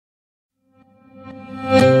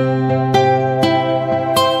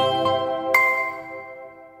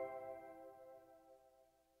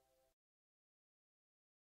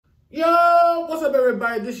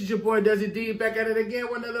everybody, this is your boy DezzyD back at it again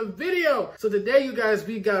with another video. So today you guys,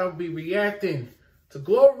 we gotta be reacting to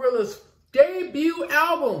Glorilla's debut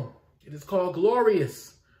album. It is called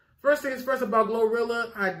Glorious. First things first about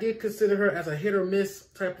Glorilla, I did consider her as a hit or miss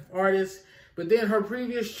type of artist, but then her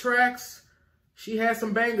previous tracks, she had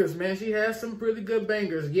some bangers, man. She has some really good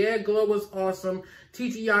bangers. Yeah, GLO was awesome.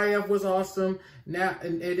 TGIF was awesome. Now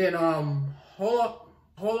and then hold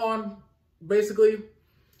on, basically.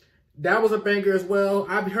 That was a banger as well.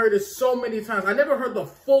 I've heard it so many times. I never heard the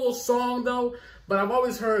full song though, but I've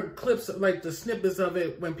always heard clips, like the snippets of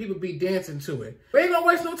it when people be dancing to it. We ain't gonna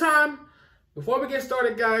waste no time. Before we get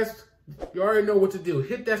started, guys, you already know what to do.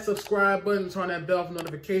 Hit that subscribe button, turn that bell for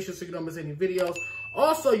notifications so you don't miss any videos.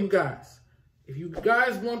 Also, you guys, if you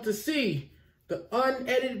guys want to see the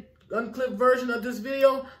unedited, unclipped version of this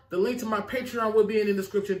video, the link to my Patreon will be in the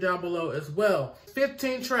description down below as well.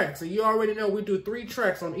 15 tracks, and you already know we do 3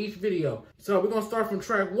 tracks on each video. So we're gonna start from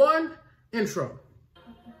track 1, intro.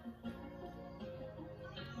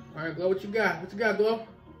 All right, GLO, what you got? What you got, GLO?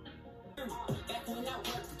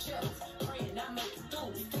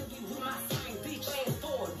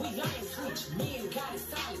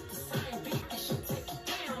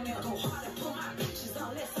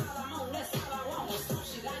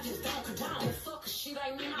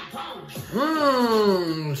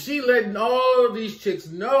 She letting all these chicks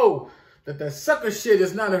know that that sucker shit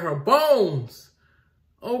is not in her bones.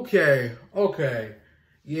 Okay.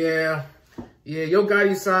 Yeah, Yo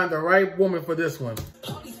Gotti signed the right woman for this one.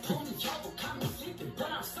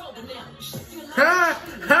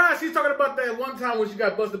 She's talking about that one time when she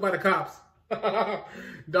got busted by the cops.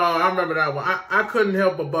 Dog, I remember that one. I couldn't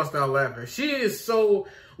help but bust out laughing. She is so...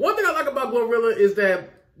 One thing I like about Glorilla is that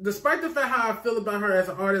despite the fact how I feel about her as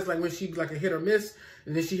an artist, like when she's like a hit or miss,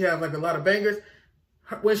 and then she have like a lot of bangers,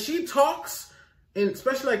 when she talks, and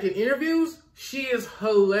especially like in interviews, she is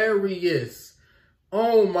hilarious.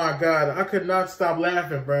 Oh my God, I could not stop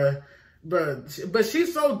laughing, bruh. But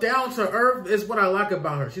she's so down to earth is what I like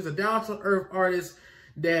about her. She's a down to earth artist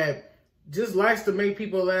that just likes to make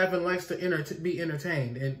people laugh and likes to be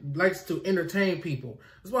entertained and likes to entertain people.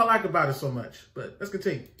 That's what I like about it so much. But let's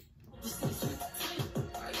continue.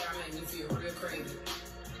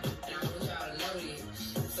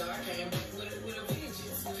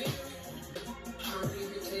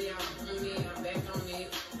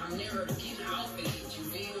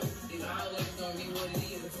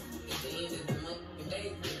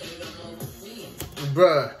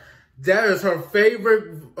 Bruh, that is her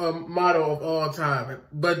favorite motto of all time.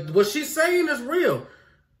 But what she's saying is real.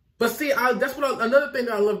 But see, that's another thing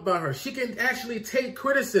that I love about her. She can actually take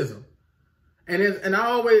criticism. And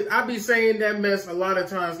I be saying that mess a lot of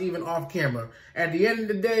times, even off camera. At the end of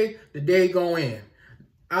the day go in.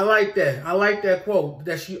 I like that. I like that quote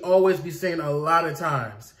that she always be saying a lot of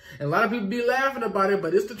times. And a lot of people be laughing about it,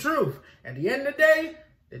 but it's the truth. At the end of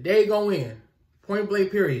the day go in. Point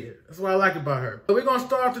blank, period. That's what I like about her. So we're going to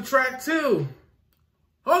start off to track 2.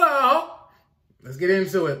 Hold on. Let's get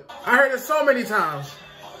into it. I heard it so many times.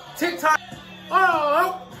 TikTok.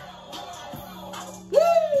 Oh. Woo.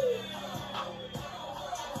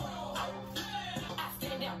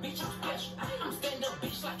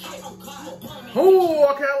 Ooh,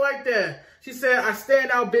 okay, I like that. She said, I stand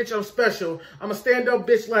out, bitch, I'm special. I'm a stand-up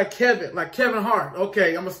bitch like Kevin Hart.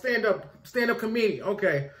 Okay, I'm a stand-up comedian.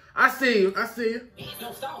 Okay. I see you.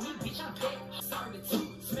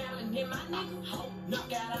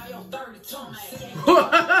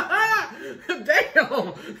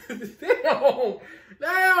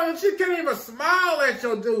 Damn, she can't even smile at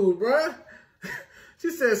your dude, bruh. She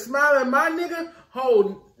said, smile at my nigga,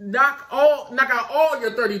 knock out all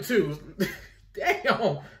your 32s.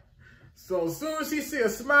 Damn. So as soon as she see a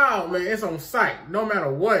smile, man, it's on sight, no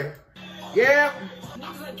matter what. Yeah.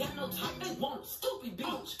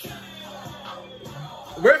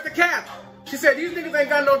 Where's the cap? She said these niggas ain't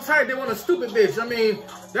got no type, they want a stupid bitch. I mean,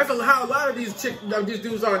 that's how a lot of these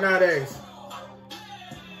dudes are nowadays.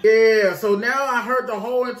 Yeah, so now I heard the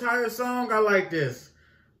whole entire song. I like this.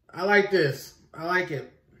 I like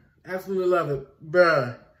it. Absolutely love it.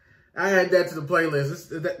 Bruh. I add that to the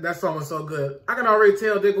playlist. That song was so good. I can already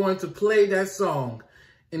tell they're going to play that song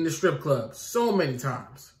in the strip club so many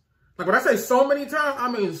times. Like when I say so many times, I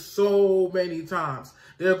mean so many times.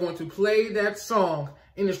 They're going to play that song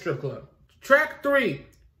in the strip club. Track 3,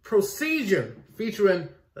 Procedure, featuring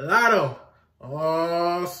Lotto.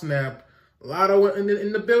 Oh, snap. Lotto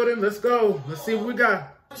in the building. Let's go. Let's see what we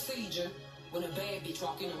got. Procedure when a bad bitch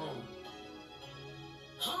walk in the room.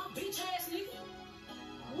 Huh, bitch ass nigga?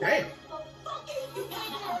 Damn.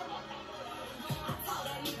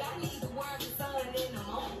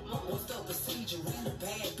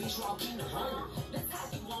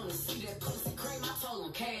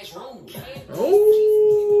 Oh,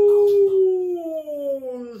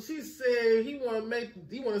 she said he want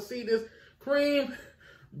to see this cream.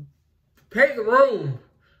 Pay the room.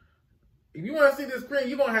 If you want to see this cream,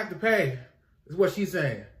 you're going to have to pay, is what she's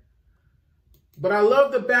saying. But I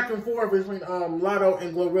love the back and forth between Lotto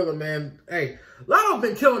and Glorilla, man. Hey, Lotto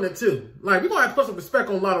been killing it too. Like, we're going to have to put some respect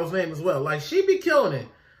on Lotto's name as well. Like, she be killing it.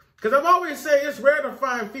 Because I've always said it's rare to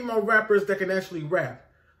find female rappers that can actually rap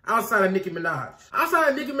outside of Nicki Minaj. Outside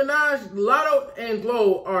of Nicki Minaj, Lotto and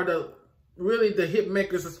GLO are really the hit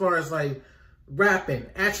makers as far as like rapping,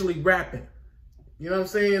 actually rapping. You know what I'm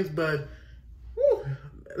saying? But whew,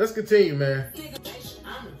 let's continue, man.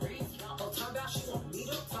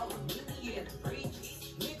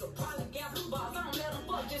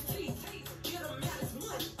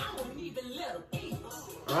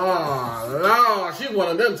 Oh, Lord, she one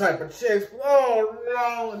of them type of chicks.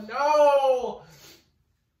 Oh, no.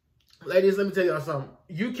 Ladies, let me tell y'all something.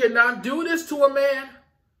 You cannot do this to a man.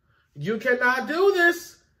 You cannot do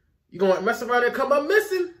this. You're going to mess around and come up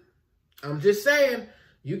missing. I'm just saying.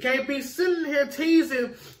 You can't be sitting here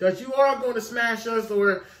teasing that you are going to smash us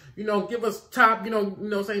or, you know, give us top, you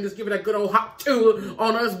know saying, just give it that good old hot two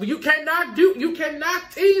on us. But you cannot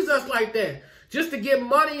tease us like that just to get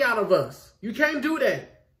money out of us. You can't do that.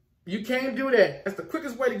 You can't do that. That's the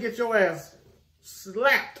quickest way to get your ass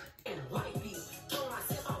slapped.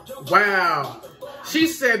 Wow. She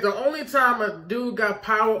said the only time a dude got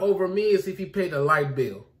power over me is if he paid a light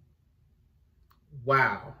bill.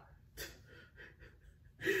 Wow.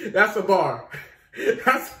 That's a bar.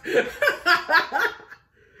 That's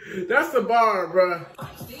a bar, bruh.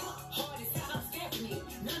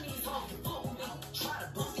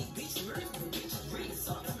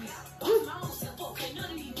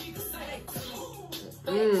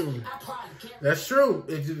 That's true.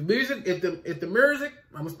 If the music, if the music,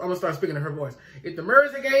 I'm gonna start speaking in her voice. If the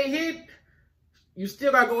music ain't hit, you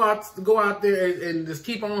still gotta go out there and just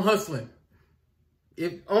keep on hustling.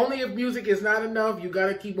 If music is not enough, you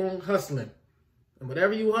gotta keep on hustling. And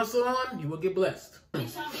whatever you hustle on, you will get blessed.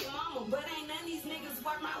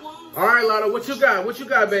 All right, Lotto, what you got? What you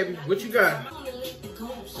got, baby? What you got?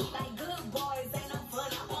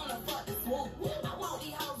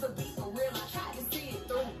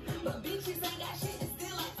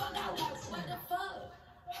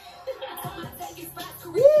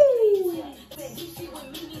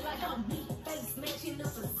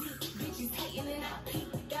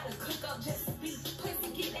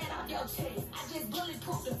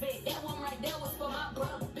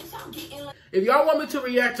 If y'all want me to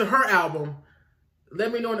react to her album,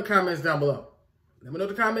 let me know in the comments down below.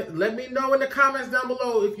 Let me know in the comments down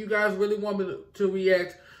below if you guys really want me to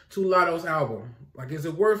react to Lotto's album. Like, is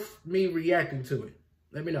it worth me reacting to it?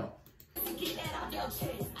 Let me know.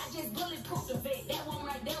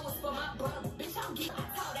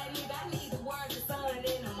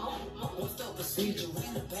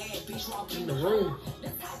 In the room.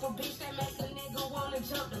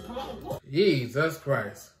 Jesus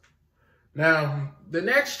Christ. Now, the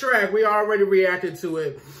next track, we already reacted to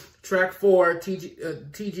it. Track 4,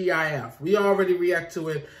 TGIF. We already react to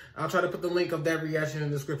it. I'll try to put the link of that reaction in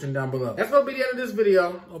the description down below. That's going to be the end of this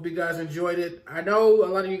video. Hope you guys enjoyed it. I know a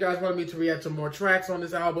lot of you guys wanted me to react to more tracks on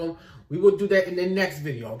this album. We will do that in the next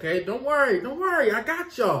video, okay? Don't worry. I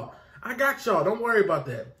got y'all. Don't worry about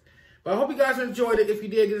that. But I hope you guys enjoyed it. If you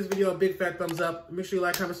did, give this video a big fat thumbs up. Make sure you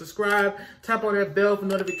like, comment, subscribe. Tap on that bell for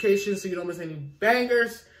notifications so you don't miss any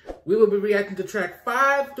bangers. We will be reacting to track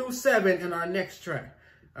 5 through 7 in our next track.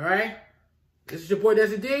 All right? This is your boy,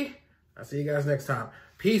 DezzyD. I'll see you guys next time.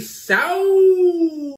 Peace out.